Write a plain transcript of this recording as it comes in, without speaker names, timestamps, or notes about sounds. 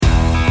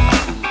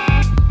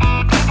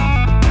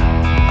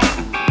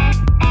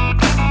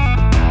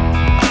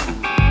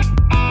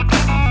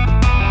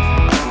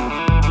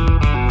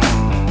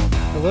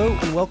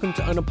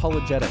Welcome to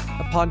Unapologetic,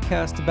 a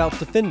podcast about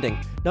defending,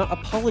 not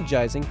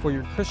apologizing for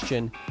your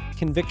Christian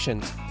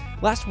convictions.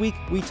 Last week,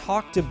 we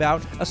talked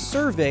about a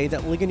survey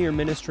that Ligonier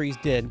Ministries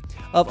did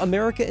of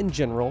America in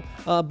general,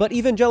 but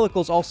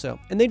evangelicals also.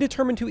 And they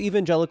determined who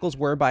evangelicals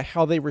were by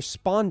how they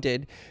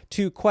responded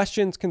to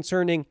questions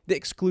concerning the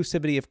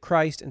exclusivity of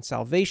Christ and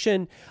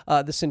salvation,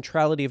 the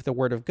centrality of the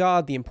Word of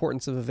God, the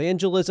importance of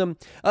evangelism,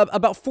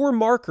 about four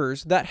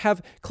markers that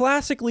have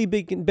classically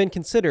been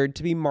considered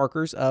to be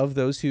markers of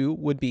those who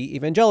would be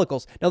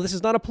evangelicals. Now, this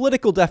is not a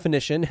political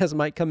definition, as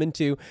might come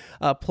into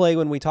play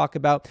when we talk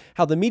about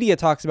how the media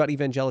talks about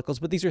evangelicals,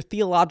 but these are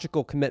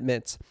theological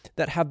commitments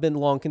that have been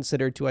long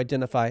considered to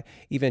identify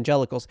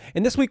evangelicals.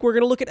 And this week, we're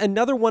going to look at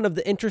another one of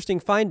the interesting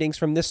findings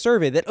from this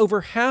survey, that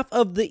over half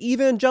of the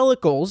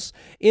evangelicals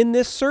in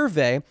this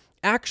survey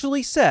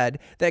actually said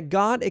that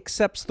God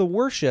accepts the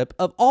worship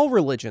of all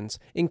religions,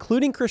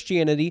 including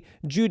Christianity,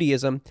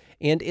 Judaism,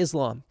 and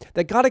Islam.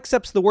 That God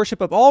accepts the worship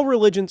of all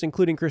religions,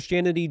 including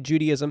Christianity,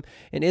 Judaism,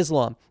 and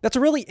Islam. That's a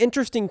really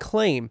interesting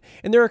claim,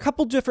 and there are a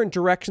couple different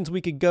directions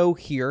we could go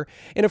here.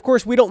 And of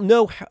course, we don't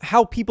know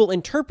how people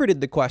interpreted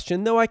the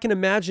question, though I can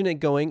imagine it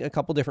going a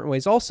couple different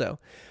ways also.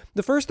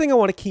 The first thing I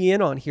want to key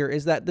in on here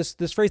is that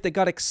this phrase that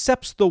God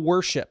accepts the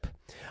worship.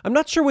 I'm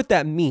not sure what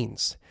that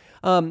means.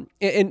 And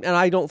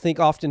I don't think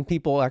often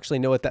people actually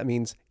know what that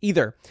means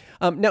either.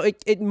 Now,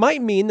 it might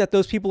mean that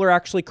those people are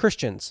actually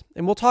Christians,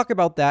 and we'll talk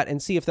about that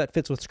and see if that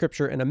fits with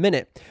Scripture in a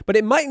minute. But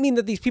it might mean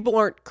that these people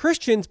aren't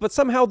Christians, but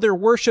somehow their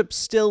worship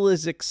still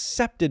is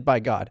accepted by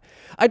God.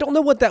 I don't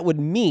know what that would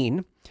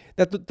mean,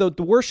 that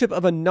the worship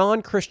of a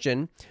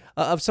non-Christian,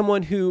 of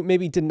someone who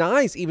maybe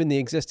denies even the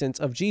existence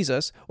of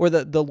Jesus, or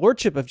the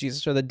lordship of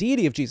Jesus, or the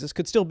deity of Jesus,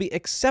 could still be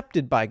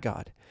accepted by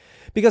God.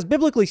 Because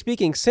biblically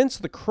speaking, since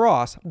the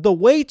cross, the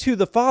way to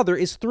the Father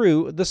is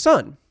through the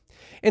Son.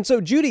 And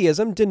so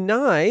Judaism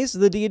denies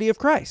the deity of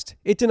Christ.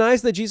 It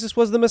denies that Jesus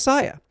was the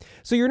Messiah.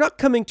 So you're not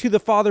coming to the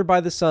Father by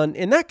the Son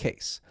in that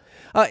case.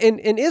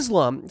 And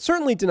Islam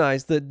certainly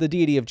denies the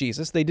deity of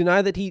Jesus. They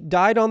deny that he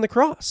died on the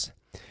cross.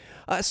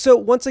 So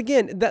once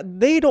again,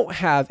 that they don't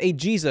have a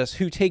Jesus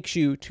who takes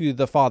you to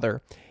the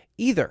Father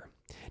either.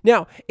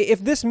 Now, if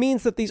this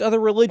means that these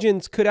other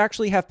religions could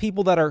actually have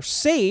people that are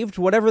saved,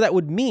 whatever that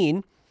would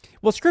mean,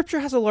 well, Scripture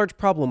has a large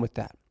problem with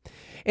that.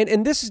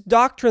 And this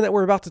doctrine that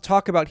we're about to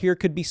talk about here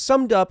could be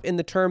summed up in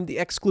the term the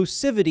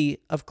exclusivity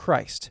of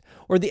Christ,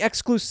 or the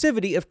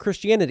exclusivity of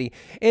Christianity.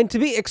 And to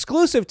be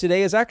exclusive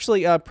today is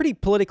actually pretty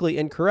politically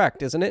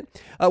incorrect, isn't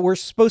it? We're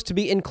supposed to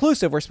be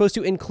inclusive. We're supposed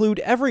to include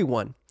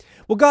everyone.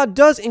 Well, God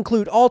does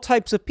include all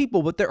types of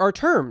people, but there are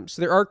terms,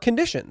 there are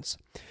conditions.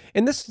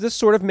 And this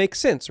sort of makes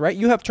sense, right?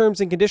 You have terms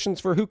and conditions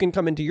for who can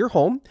come into your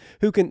home,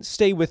 who can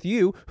stay with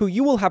you, who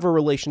you will have a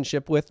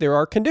relationship with. There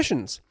are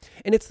conditions.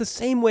 And it's the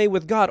same way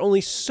with God,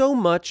 only so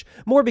much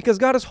more because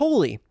God is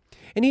holy.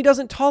 And he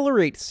doesn't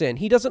tolerate sin.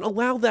 He doesn't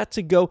allow that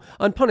to go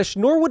unpunished,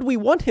 nor would we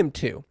want him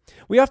to.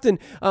 We often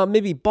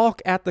maybe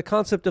balk at the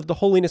concept of the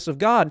holiness of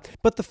God.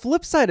 But the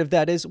flip side of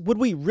that is, would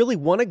we really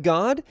want a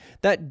God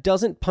that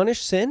doesn't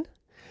punish sin?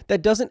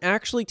 That doesn't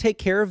actually take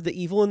care of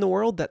the evil in the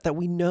world that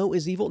we know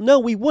is evil? No,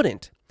 we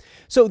wouldn't.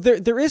 So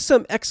there is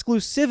some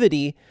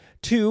exclusivity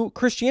to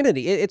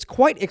Christianity. It's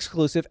quite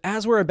exclusive,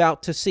 as we're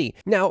about to see.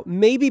 Now,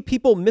 maybe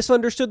people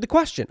misunderstood the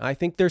question. I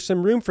think there's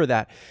some room for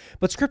that.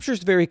 But Scripture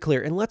is very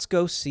clear, and let's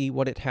go see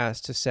what it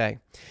has to say.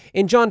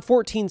 In John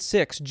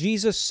 14:6,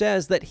 Jesus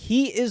says that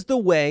he is the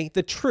way,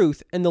 the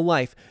truth, and the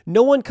life.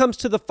 No one comes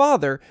to the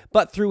Father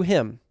but through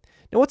him.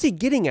 Now, what's he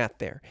getting at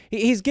there?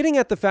 He's getting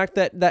at the fact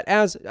that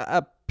as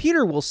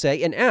Peter will say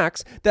in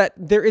Acts, that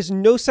there is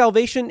no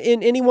salvation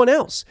in anyone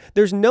else.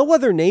 There's no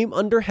other name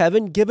under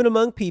heaven given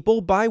among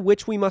people by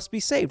which we must be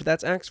saved.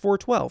 That's Acts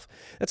 4:12.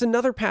 That's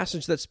another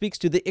passage that speaks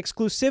to the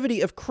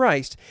exclusivity of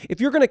Christ.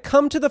 If you're going to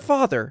come to the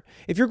Father,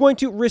 if you're going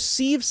to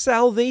receive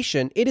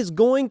salvation, it is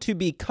going to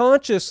be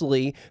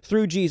consciously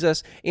through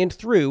Jesus and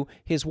through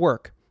his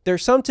work.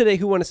 There's some today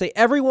who want to say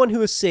everyone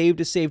who is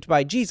saved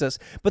by Jesus,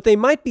 but they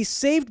might be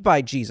saved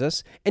by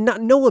Jesus and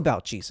not know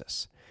about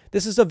Jesus.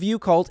 This is a view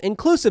called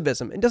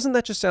inclusivism. And doesn't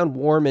that just sound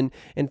warm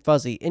and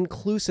fuzzy?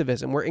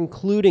 Inclusivism, we're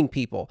including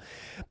people.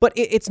 But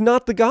it's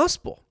not the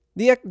gospel.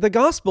 The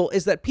gospel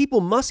is that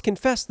people must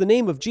confess the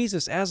name of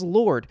Jesus as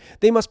Lord.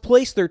 They must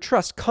place their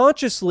trust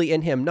consciously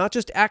in him, not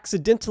just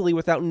accidentally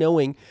without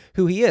knowing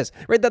who he is.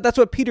 Right? That's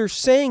what Peter's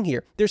saying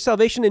here. There's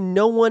salvation in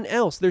no one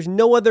else. There's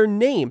no other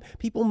name.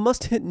 People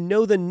must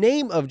know the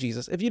name of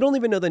Jesus. If you don't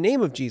even know the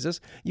name of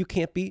Jesus, you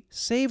can't be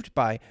saved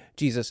by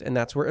Jesus. And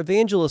that's where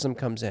evangelism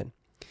comes in.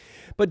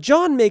 But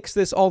John makes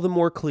this all the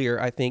more clear,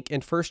 I think,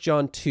 in 1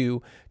 John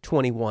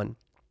 2:21.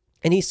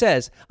 And he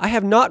says, I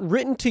have not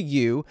written to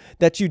you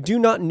that you do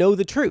not know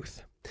the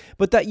truth,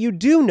 but that you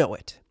do know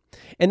it,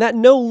 and that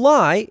no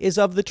lie is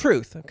of the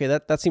truth. Okay,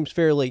 that seems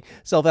fairly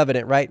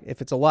self-evident, right? If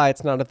it's a lie,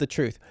 it's not of the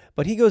truth.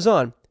 But he goes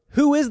on,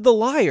 who is the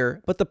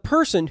liar but the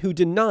person who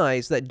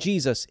denies that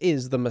Jesus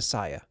is the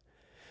Messiah?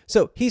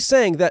 So he's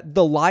saying that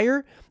the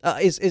liar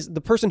is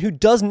the person who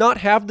does not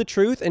have the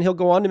truth, and he'll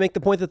go on to make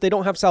the point that they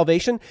don't have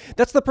salvation.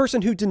 That's the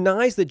person who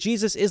denies that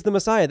Jesus is the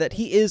Messiah, that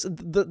he is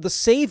the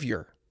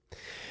Savior.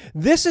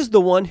 This is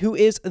the one who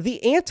is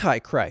the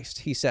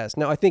Antichrist, he says.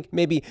 Now, I think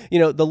maybe,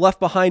 the Left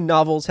Behind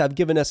novels have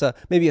given us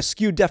maybe a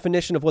skewed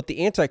definition of what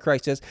the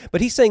Antichrist is,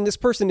 but he's saying this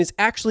person is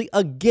actually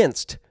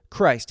against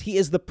Christ. He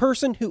is the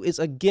person who is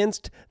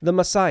against the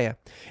Messiah.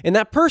 And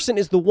that person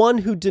is the one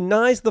who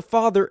denies the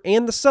Father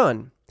and the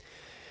Son.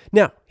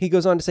 Now, he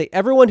goes on to say,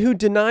 everyone who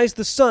denies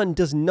the Son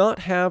does not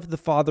have the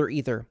Father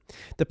either.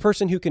 The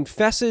person who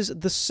confesses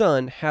the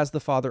Son has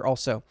the Father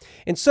also.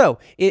 And so,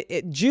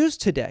 Jews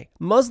today,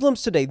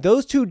 Muslims today,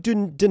 those who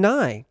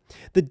deny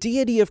the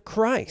deity of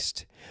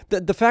Christ,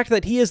 the fact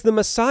that he is the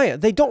Messiah,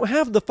 they don't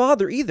have the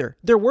Father either.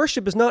 Their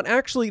worship is not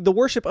actually the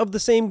worship of the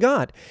same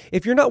God.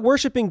 If you're not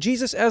worshiping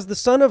Jesus as the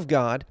Son of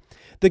God,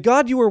 the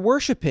God you are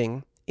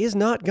worshiping is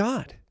not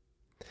God.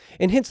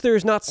 And hence there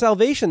is not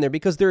salvation there,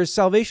 because there is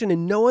salvation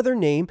in no other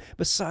name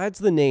besides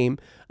the name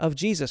of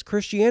Jesus.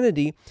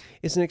 Christianity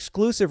is an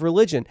exclusive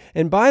religion.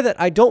 And by that,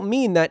 I don't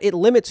mean that it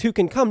limits who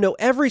can come. No,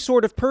 every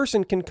sort of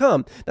person can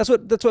come. That's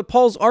what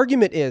Paul's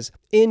argument is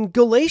in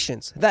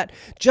Galatians, that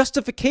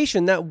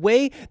justification, that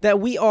way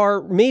that we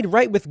are made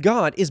right with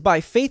God is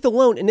by faith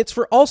alone. And it's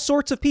for all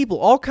sorts of people,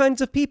 all kinds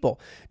of people,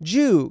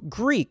 Jew,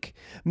 Greek,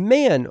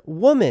 man,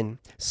 woman,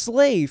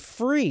 slave,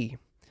 free.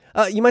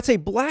 You might say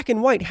black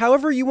and white,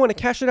 however you want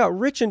to cash it out,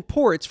 rich and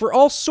poor. It's for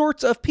all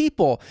sorts of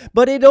people,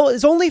 but it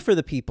is only for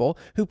the people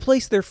who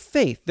place their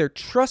faith, their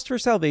trust for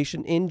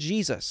salvation in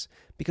Jesus,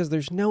 because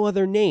there's no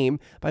other name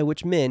by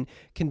which men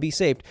can be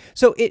saved.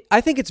 So I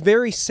think it's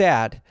very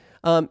sad,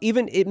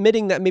 even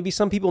admitting that maybe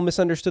some people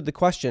misunderstood the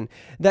question,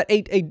 that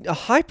a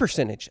high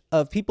percentage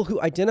of people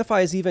who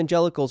identify as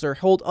evangelicals or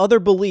hold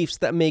other beliefs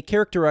that may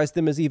characterize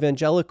them as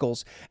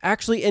evangelicals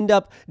actually end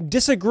up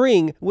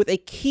disagreeing with a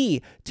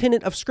key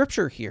tenet of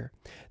Scripture here,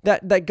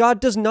 that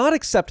God does not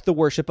accept the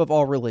worship of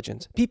all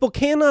religions. People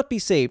cannot be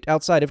saved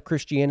outside of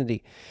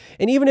Christianity.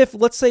 And even if,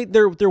 let's say,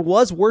 there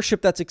was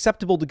worship that's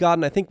acceptable to God,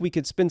 and I think we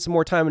could spend some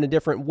more time in a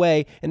different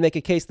way and make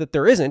a case that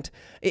there isn't,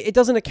 it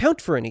doesn't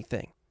account for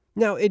anything.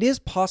 Now, it is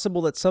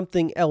possible that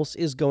something else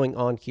is going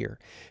on here,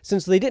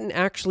 since they didn't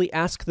actually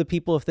ask the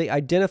people if they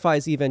identify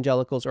as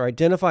evangelicals or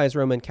identify as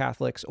Roman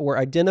Catholics or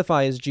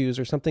identify as Jews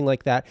or something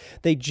like that.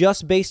 They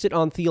just based it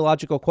on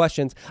theological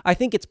questions. I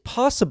think it's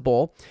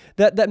possible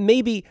that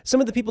maybe some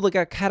of the people that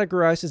got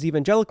categorized as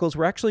evangelicals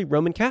were actually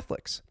Roman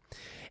Catholics.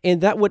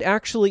 And that would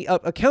actually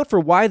account for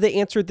why they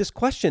answered this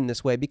question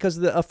this way, because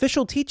the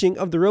official teaching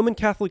of the Roman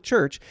Catholic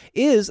Church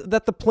is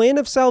that the plan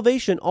of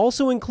salvation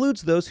also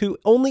includes those who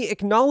only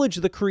acknowledge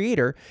the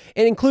Creator,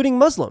 and including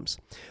Muslims.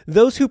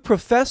 Those who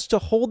profess to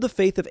hold the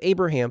faith of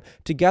Abraham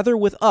together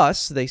with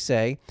us, they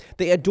say,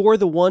 they adore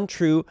the one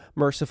true,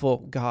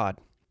 merciful God.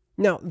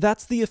 Now,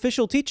 that's the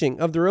official teaching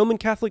of the Roman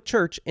Catholic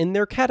Church in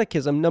their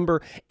catechism, number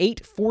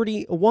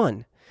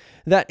 841.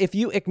 That if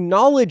you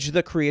acknowledge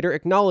the Creator,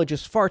 acknowledge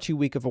is far too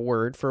weak of a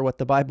word for what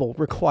the Bible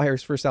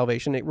requires for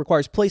salvation. It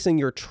requires placing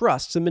your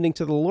trust, submitting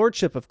to the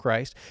Lordship of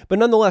Christ. But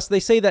nonetheless,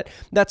 they say that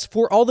that's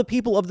for all the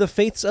people of the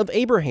faiths of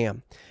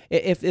Abraham.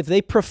 If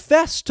they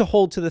profess to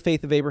hold to the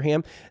faith of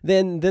Abraham,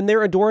 then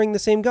they're adoring the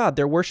same God.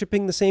 They're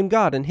worshiping the same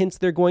God, and hence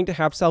they're going to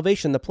have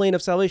salvation. The plan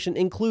of salvation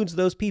includes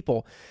those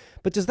people.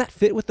 But does that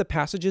fit with the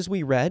passages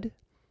we read?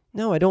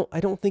 No, I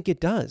don't think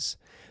it does.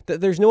 That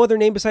there's no other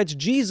name besides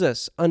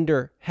Jesus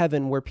under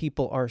heaven where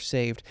people are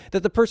saved.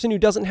 That the person who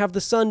doesn't have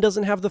the Son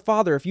doesn't have the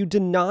Father. If you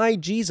deny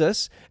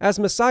Jesus as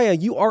Messiah,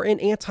 you are an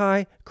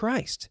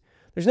anti-Christ.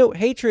 There's no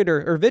hatred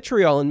or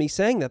vitriol in me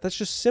saying that. That's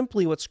just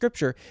simply what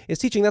Scripture is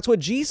teaching. That's what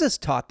Jesus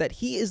taught, that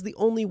he is the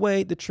only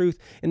way, the truth,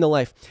 and the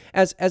life.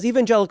 As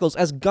evangelicals,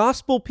 as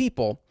gospel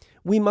people,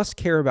 we must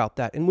care about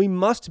that, and we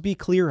must be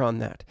clear on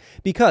that.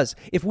 Because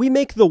if we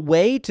make the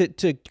way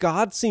to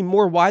God seem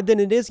more wide than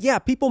it is, yeah,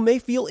 people may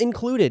feel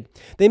included.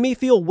 They may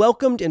feel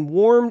welcomed and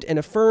warmed and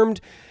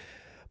affirmed,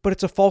 but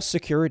it's a false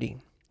security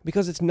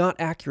because it's not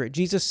accurate.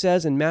 Jesus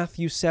says in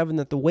Matthew 7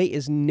 that the way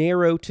is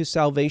narrow to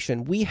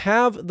salvation. We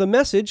have the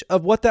message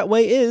of what that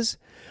way is.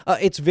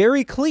 It's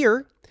very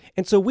clear.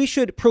 And so we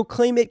should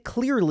proclaim it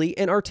clearly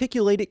and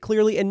articulate it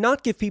clearly and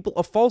not give people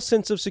a false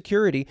sense of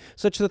security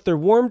such that they're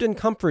warmed and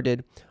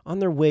comforted on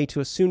their way to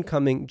a soon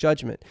coming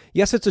judgment.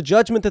 Yes, it's a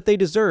judgment that they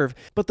deserve,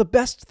 but the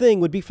best thing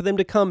would be for them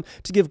to come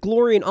to give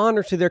glory and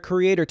honor to their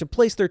Creator, to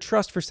place their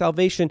trust for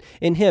salvation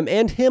in Him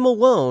and Him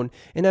alone,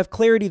 and have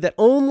clarity that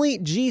only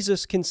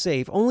Jesus can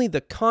save. Only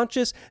the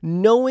conscious,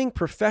 knowing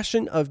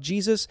profession of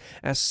Jesus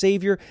as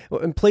Savior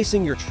and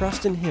placing your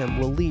trust in Him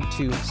will lead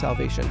to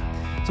salvation.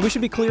 So we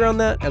should be clear on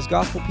that as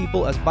gospel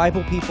people, as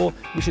Bible people.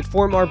 We should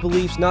form our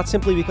beliefs not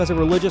simply because a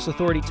religious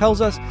authority tells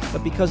us,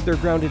 but because they're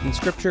grounded in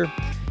Scripture.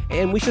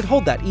 And we should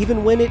hold that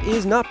even when it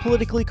is not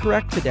politically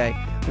correct today.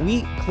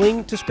 We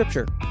cling to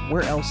Scripture.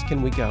 Where else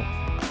can we go?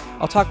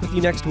 I'll talk with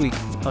you next week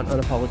on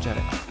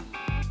Unapologetic.